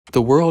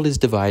The world is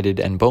divided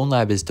and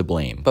Bonelab is to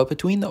blame, but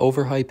between the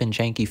overhype and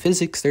janky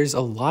physics, there's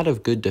a lot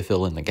of good to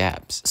fill in the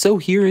gaps. So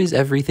here is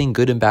everything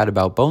good and bad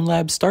about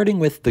Bonelab, starting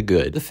with the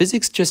good. The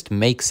physics just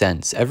make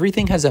sense.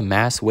 Everything has a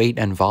mass, weight,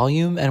 and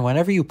volume, and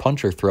whenever you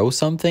punch or throw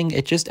something,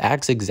 it just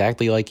acts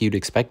exactly like you'd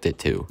expect it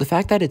to. The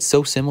fact that it's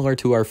so similar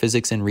to our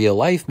physics in real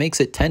life makes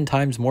it 10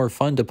 times more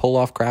fun to pull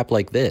off crap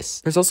like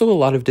this. There's also a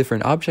lot of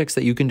different objects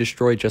that you can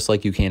destroy just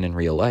like you can in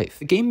real life.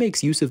 The game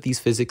makes use of these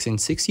physics in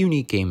 6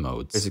 unique game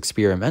modes. There's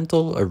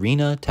experimental,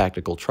 arena,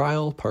 tactical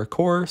trial,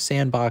 parkour,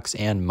 sandbox,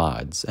 and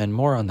mods, and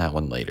more on that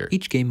one later.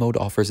 Each game mode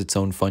offers its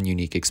own fun,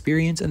 unique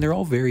experience, and they're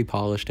all very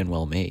polished and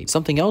well made.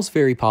 Something else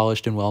very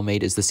polished and well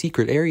made is the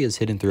secret areas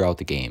hidden throughout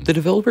the game. The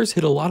developers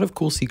hid a lot of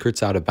cool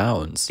secrets out of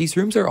bounds. These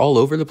rooms are all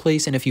over the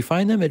place, and if you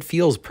find them, it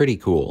feels pretty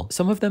cool.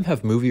 Some of them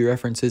have movie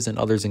references and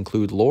others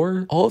include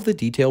lore. All of the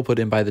detail put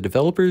in by the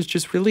developers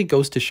just really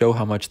goes to show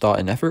how much thought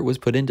and effort was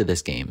put into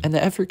this game. And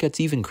the effort gets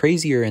even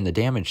crazier in the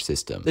damage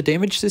system. The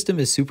damage system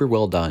is super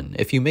well done.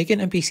 If you make an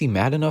NPC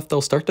mad enough,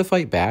 they'll start to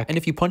fight back, and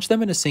if you punch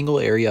them in a single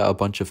area a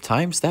bunch of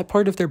times, that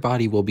part of their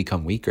body will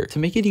become weaker. To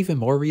make it even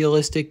more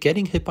realistic,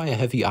 getting hit by a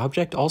heavy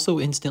object also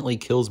instantly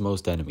kills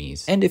most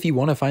enemies. And if you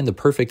want to find the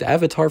perfect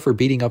avatar for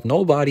beating up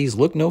null bodies,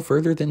 look no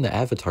further than the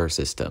avatar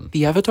system.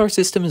 The avatar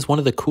system is one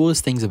of the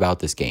coolest things about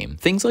this game.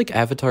 Things like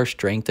avatar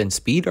strength and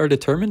speed are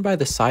determined by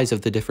the size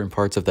of the different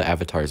parts of the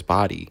avatar's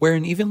body, where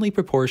an evenly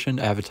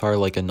proportioned avatar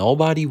like a null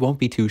body won't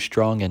be too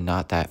strong and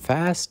not that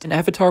fast. An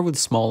avatar with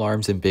small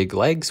arms and big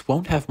legs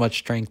won't have much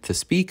strength to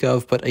speak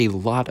of, but a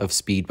lot of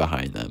speed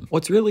behind them.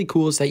 What's really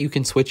cool is that you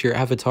can switch your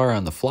avatar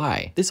on the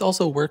fly. This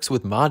also works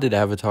with modded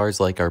avatars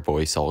like our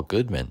boy Saul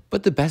Goodman.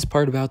 But the best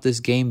part about this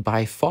game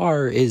by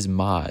far is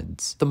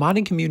mods. The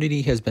modding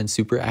community has been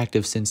super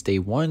active since day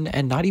one,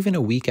 and not even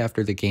a week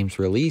after the game's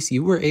release,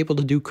 you were able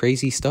to do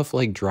crazy stuff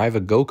like drive a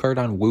go-kart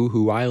on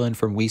Woohoo Island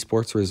from Wii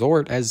Sports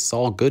Resort as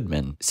Saul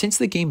Goodman. Since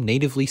the game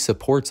natively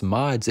supports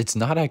mods, it's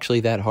not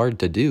actually that hard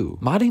to do.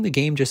 Modding the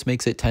game just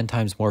makes it 10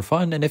 times more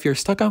fun, and if you're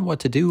stuck on what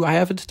to do, I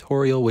have a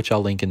tutorial which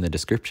I'll link in the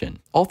description.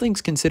 All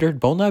things considered,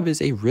 Bonelab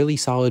is a really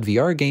solid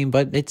VR game,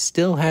 but it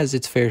still has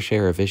its fair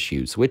share of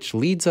issues, which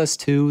leads us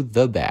to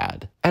the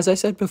bad. As I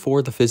said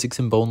before, the physics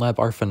in Bonelab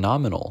are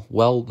phenomenal.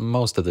 Well,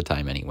 most of the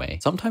time anyway.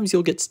 Sometimes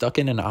you'll get stuck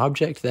in an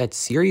object that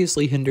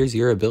seriously hinders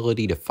your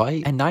ability to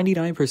fight, and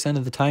 99%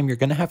 of the time you're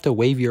gonna have to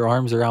wave your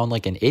arms around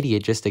like an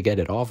idiot just to get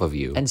it off of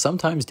you. And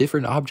sometimes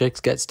different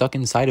objects get stuck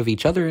inside of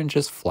each other and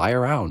just fly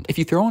around. If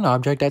you throw an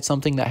object at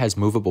something that has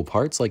movable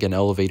parts like an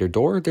elevator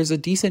door, there's a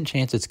decent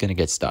chance it's gonna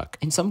get stuck.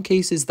 In some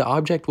cases, the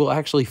object will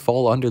actually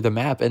fall under the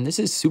map, and this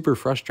is super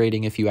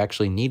frustrating if you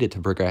actually need it to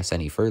progress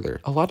any further.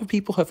 A lot of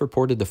people have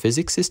reported the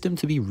physics system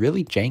to be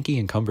really janky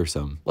and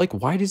cumbersome. Like,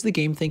 why does the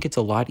game think it's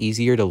a lot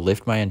easier to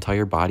lift my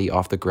entire body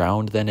off the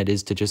ground than it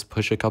is to just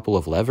push a couple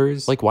of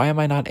levers? Like, why am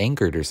I not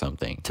anchored or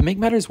something? To make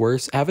matters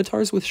worse,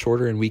 avatars with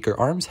shorter and weaker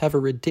arms have a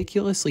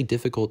ridiculously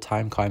difficult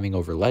time climbing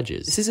over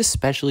ledges. This is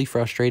especially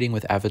frustrating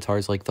with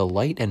avatars like the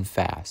light and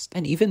fast.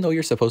 And even though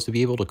you're supposed to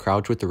be able to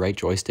crouch with the right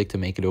joystick to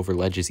make it over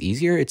ledges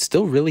easier, it's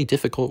still really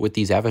difficult with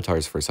these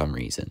avatars for some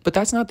reason. But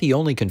that's not the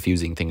only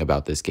confusing thing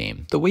about this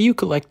game. The way you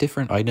collect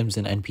different items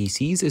and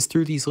NPCs is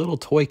through these little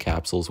toy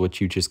capsules which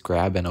you just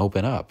grab and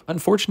open up.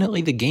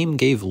 Unfortunately, the game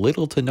gave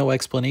little to no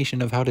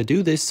explanation of how to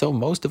do this, so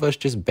most of us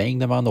just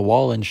banged them on the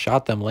wall and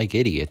shot them like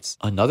idiots.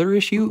 Another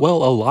issue?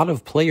 Well, a lot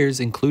of players,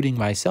 including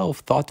myself,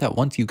 thought that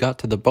once you got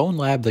to the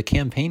Bonelab, the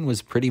campaign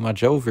was pretty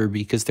much over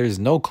because there's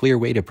no clear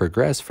way to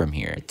progress from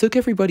here. It took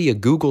everybody a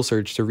Google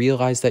search to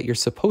realize that you're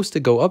supposed to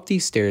go up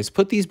these stairs,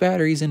 put these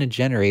batteries in a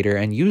generator,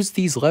 and use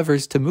these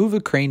levers to move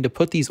a crane to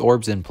put these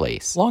orbs in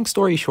place. Long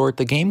story short,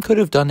 the game could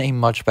have done a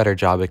much better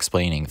job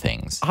explaining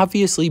things.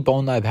 Obviously,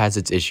 Bonelab has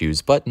its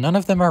issues, but none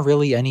of them are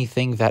really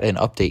anything that an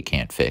update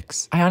can't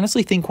fix. I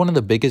honestly think one of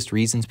the biggest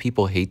reasons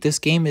people hate this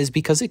game is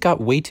because it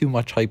got way too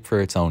much hype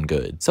for its own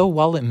good. So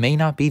while it may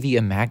not be the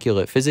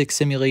immaculate physics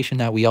simulation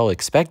that we all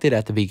expected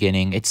at the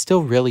beginning, it's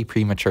still really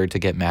premature to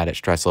get mad at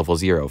stress level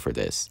 0 for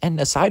this. And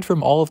aside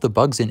from all of the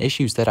bugs and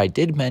issues that I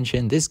did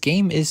mention, this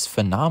game is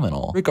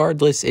phenomenal.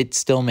 Regardless, it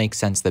still makes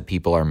sense that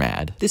people are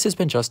mad. This has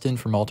been Justin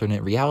from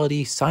Alternate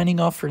Reality, signing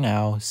off for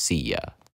now. See ya.